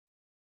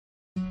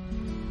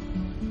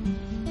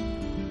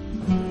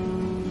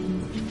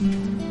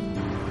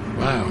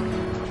Wow.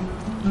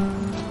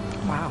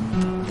 Wow.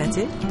 That's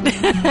it?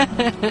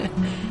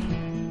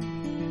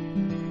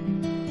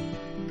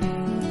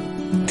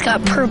 It's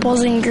got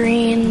purples and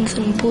greens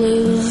and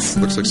blues.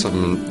 Looks like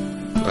something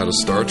out of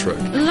Star Trek.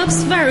 It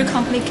looks very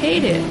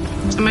complicated.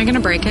 Am I gonna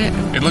break it?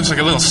 It looks like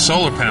a little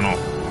solar panel.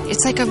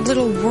 It's like a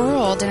little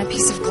world in a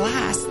piece of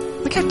glass.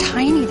 Look how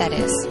tiny that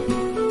is.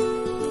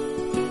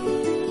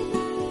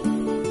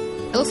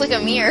 It looks like a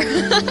mirror.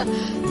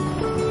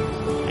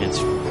 It's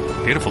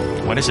beautiful.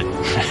 What is it?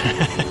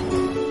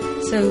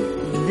 So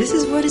this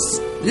is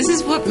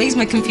what makes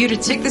my computer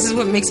tick. This is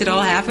what makes it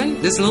all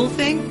happen. This little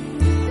thing.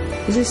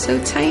 This is so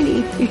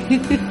tiny.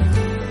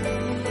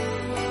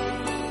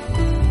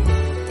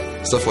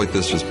 Stuff like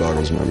this just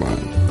boggles my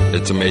mind.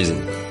 It's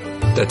amazing.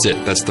 That's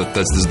it. This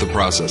is the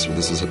process.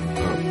 This is it.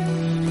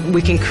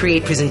 We can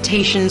create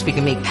presentations. We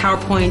can make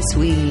PowerPoints.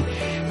 We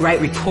write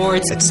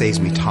reports. It saves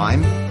me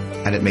time,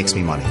 and it makes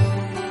me money.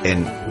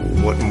 And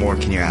what more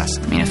can you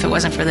ask? I mean, if it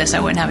wasn't for this, I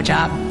wouldn't have a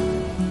job.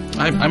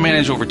 I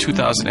manage over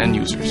 2,000 end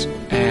users,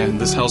 and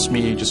this helps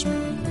me just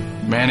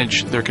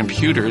manage their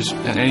computers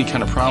and any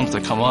kind of problems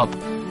that come up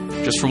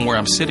just from where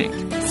I'm sitting.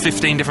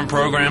 15 different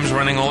programs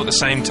running all at the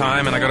same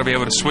time, and I got to be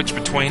able to switch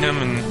between them,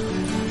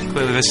 and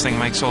clearly this thing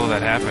makes all of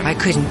that happen. I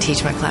couldn't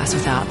teach my class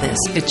without this.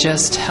 It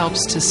just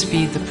helps to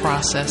speed the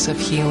process of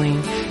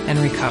healing and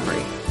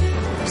recovery.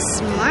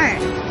 Smart.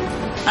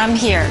 I'm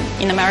here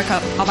in America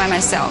all by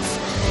myself,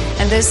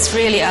 and this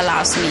really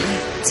allows me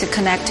to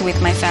connect with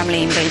my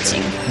family in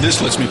Beijing.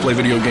 This lets me play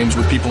video games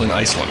with people in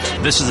Iceland.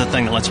 This is the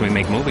thing that lets me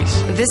make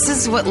movies. This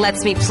is what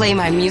lets me play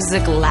my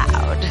music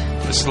loud.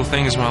 This little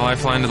thing is my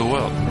lifeline to the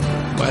world.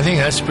 Well, I think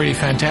that's pretty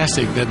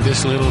fantastic that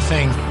this little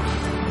thing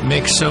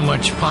makes so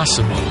much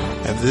possible.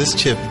 If this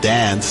chip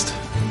danced,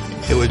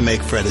 it would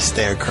make Fred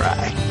Astaire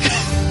cry.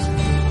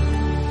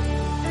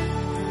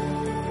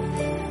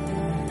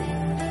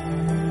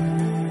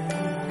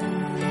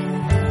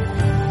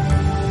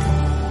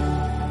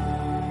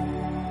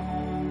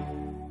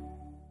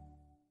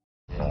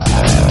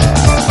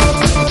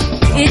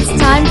 It's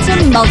time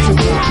to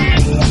multiply.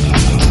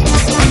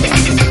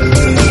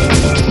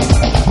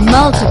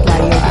 Multiply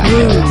your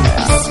grooves.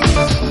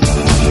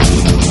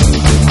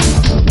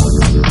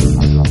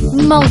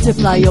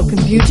 Multiply your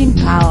computing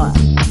power.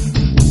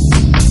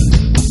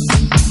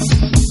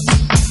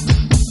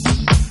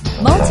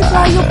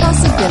 Multiply your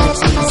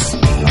possibilities.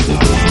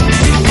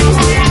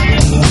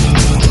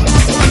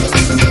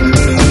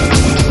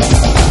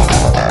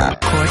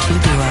 Core 2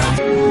 Duo.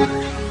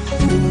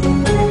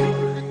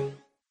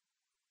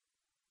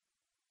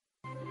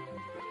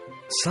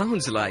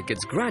 Sounds like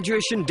it's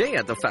graduation day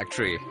at the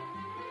factory.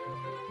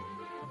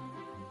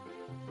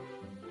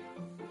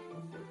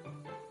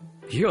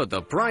 Hear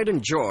the pride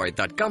and joy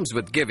that comes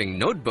with giving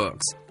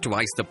notebooks,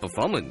 twice the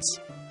performance,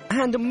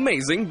 and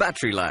amazing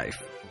battery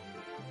life.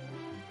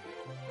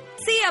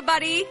 See ya,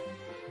 buddy!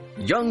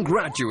 Young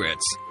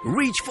graduates,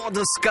 reach for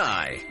the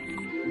sky.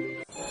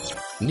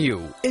 New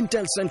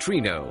Intel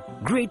Centrino.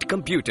 Great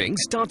computing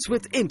starts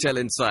with Intel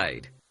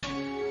inside.